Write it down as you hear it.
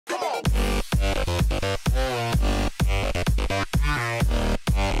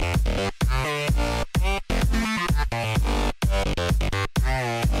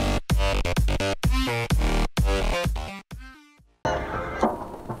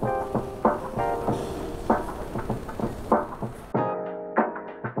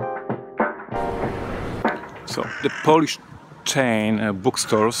So the Polish chain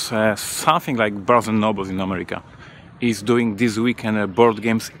bookstores, something like Barnes & Noble in America, is doing this weekend a board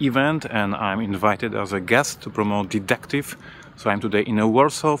games event, and I'm invited as a guest to promote Detective. So I'm today in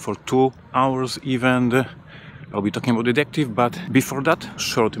Warsaw for 2 hours event. I'll be talking about Detective, but before that,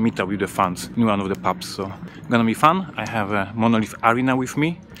 short meetup with the fans in one of the pubs. So gonna be fun. I have a Monolith Arena with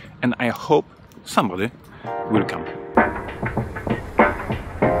me, and I hope somebody will come.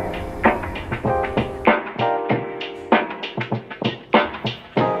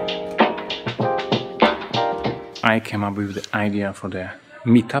 I came up with the idea for the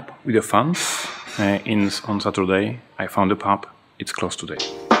meetup with the fans on Saturday. I found a pub. It's closed today.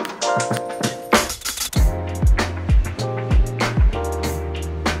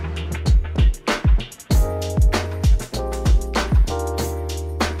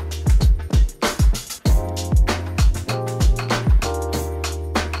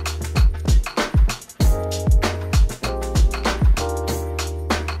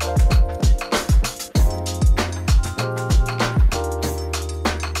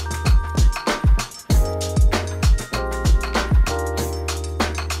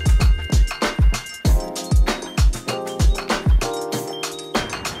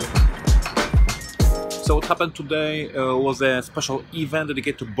 So what happened today was a special event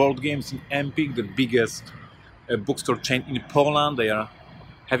dedicated to board games in Empik, the biggest bookstore chain in Poland. They are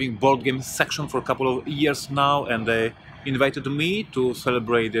having board game section for a couple of years now, and they invited me to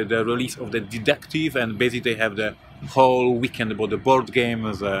celebrate the release of the Detective, and basically they have the whole weekend about the board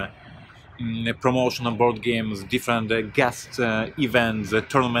games, promotion of board games, different guest events,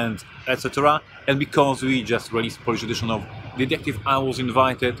 tournaments, etc. And because we just released Polish edition of Detective, I was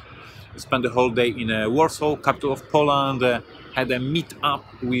invited. Spent the whole day in Warsaw, capital of Poland, had a meet-up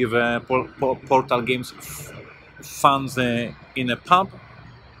with Portal Games fans in a pub,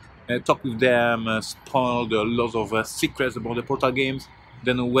 talked with them, spoiled lots of secrets about the Portal Games,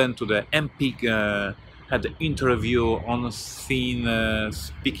 then went to the Empik, had an interview on scene,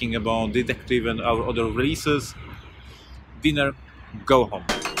 speaking about Detective and our other releases, dinner, go home.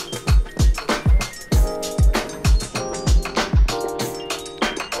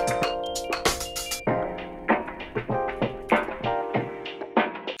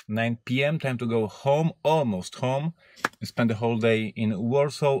 (9 p.m. time to go home, almost home. I spent the whole day in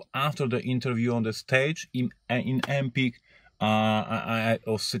Warsaw. After the interview on the stage in Empik, I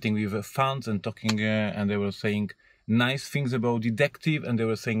was sitting with fans and talking, and they were saying nice things about Detective, and they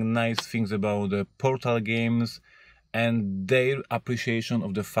were saying nice things about the Portal Games, and their appreciation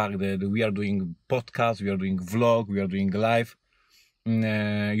of the fact that we are doing podcasts, we are doing vlog, we are doing live,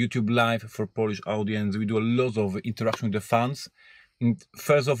 YouTube live for Polish audience. We do a lot of interaction with the fans.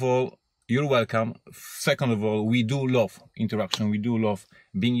 First of all, you're welcome. Second of all, we do love interaction. We do love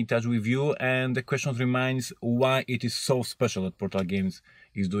being in touch with you. And the question remains why it is so special that Portal Games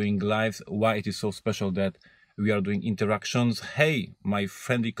is doing lives, why it is so special that we are doing interactions. Hey, my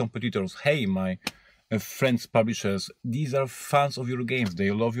friendly competitors. Hey, my friends, publishers. These are fans of your games. They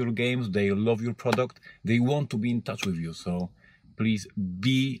love your games. They love your product. They want to be in touch with you. So please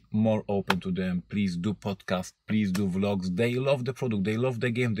be more open to them. Please do podcasts. Please do vlogs. They love the product. They love the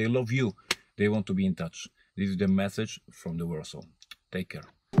game. They love you. They want to be in touch. This is the message from the Warsaw. Take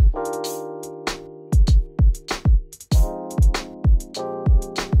care.